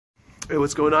Hey,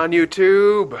 what's going on,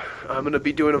 YouTube? I'm going to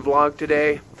be doing a vlog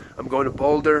today. I'm going to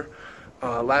Boulder.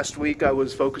 Last week I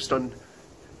was focused on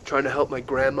trying to help my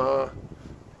grandma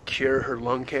cure her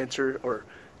lung cancer, or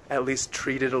at least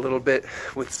treat it a little bit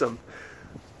with some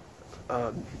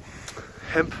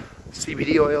hemp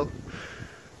CBD oil,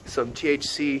 some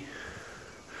THC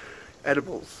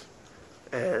edibles,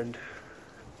 and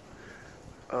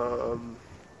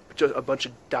just a bunch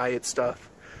of diet stuff.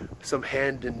 Some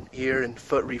hand and ear and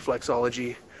foot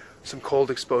reflexology, some cold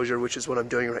exposure, which is what I'm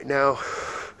doing right now.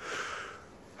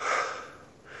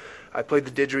 I played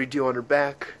the didgeridoo on her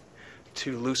back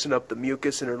to loosen up the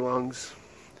mucus in her lungs.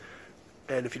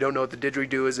 And if you don't know what the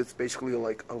didgeridoo is, it's basically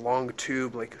like a long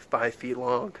tube, like 5 feet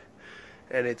long,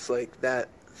 and it's like that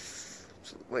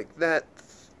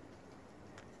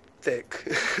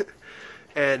thick.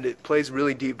 And it plays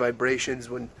really deep vibrations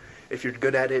if you're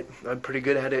good at it. I'm pretty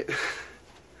good at it.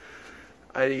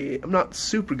 I'm not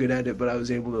super good at it, but I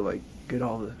was able to like get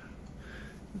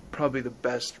probably the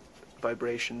best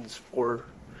vibrations for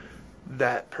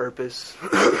that purpose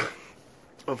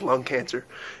of lung cancer,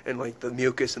 and like the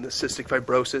mucus and the cystic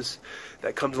fibrosis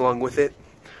that comes along with it.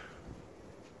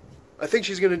 I think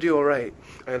she's gonna do alright.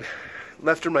 I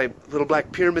left her my little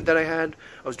black pyramid that I had.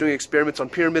 I was doing experiments on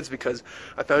pyramids because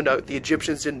I found out the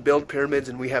Egyptians didn't build pyramids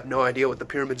and we have no idea what the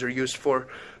pyramids are used for.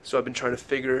 So I've been trying to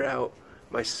figure it out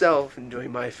myself and doing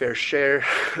my fair share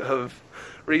of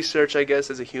research, I guess,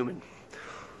 as a human.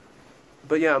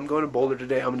 But yeah, I'm going to Boulder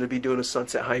today. I'm going to be doing a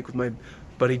sunset hike with my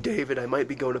buddy David. I might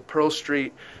be going to Pearl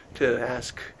Street to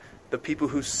ask the people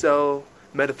who sell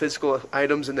metaphysical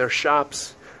items in their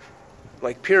shops,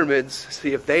 like pyramids,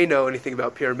 see if they know anything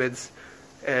about pyramids,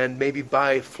 and maybe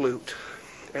buy a flute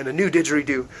and a new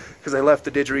didgeridoo, because I left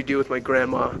the didgeridoo with my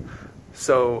grandma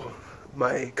so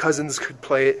my cousins could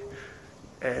play it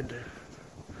and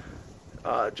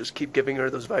just keep giving her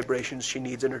those vibrations she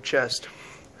needs in her chest.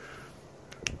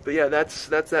 But yeah, that's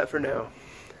that for now.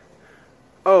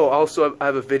 Oh, also I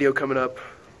have a video coming up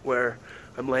where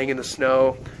I'm laying in the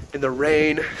snow, in the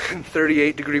rain, in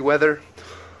 38-degree weather,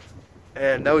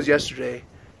 and that was yesterday.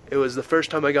 It was the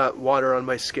first time I got water on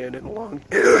my skin in a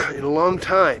long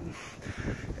time,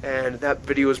 and that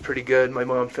video was pretty good. My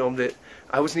mom filmed it.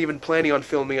 I wasn't even planning on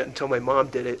filming it until my mom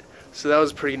did it, so that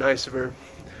was pretty nice of her.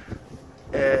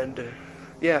 And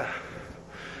yeah,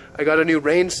 I got a new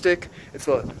rain stick. It's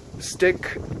a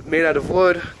stick made out of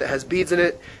wood that has beads in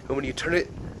it, and when you turn it,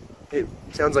 it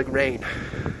sounds like rain.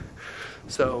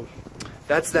 So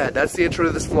that's that. That's the intro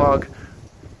to this vlog.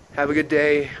 Have a good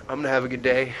day. I'm gonna have a good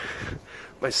day.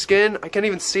 My skin, I can't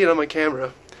even see it on my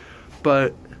camera,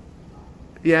 but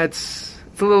yeah, it's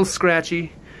a little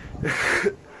scratchy.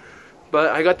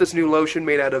 But I got this new lotion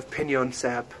made out of pinon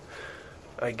sap,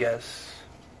 I guess,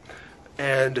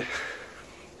 and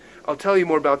I'll tell you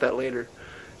more about that later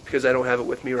because I don't have it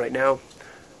with me right now.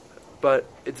 But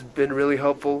it's been really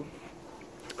helpful.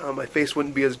 My face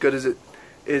wouldn't be as good as it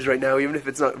is right now, even if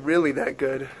it's not really that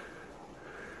good.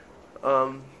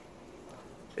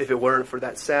 If it weren't for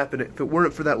that sap and if it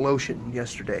weren't for that lotion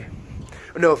yesterday.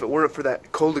 No, if it weren't for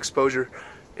that cold exposure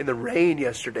in the rain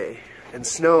yesterday and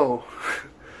snow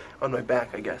on my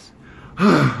back, I guess.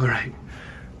 Alright,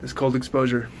 this cold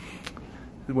exposure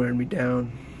is wearing me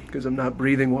down because I'm not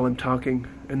breathing while I'm talking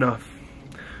enough.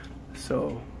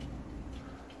 So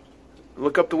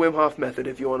look up the Wim Hof method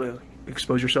if you want to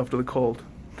expose yourself to the cold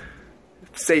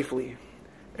safely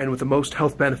and with the most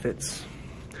health benefits.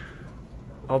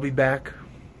 I'll be back.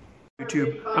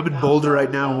 YouTube. I'm in Boulder right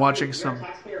now watching some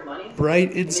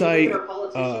Bright Insight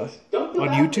on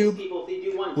YouTube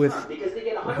with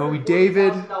my homie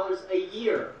David.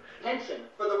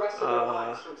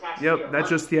 Yep, that's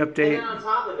just the update.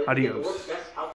 Adios.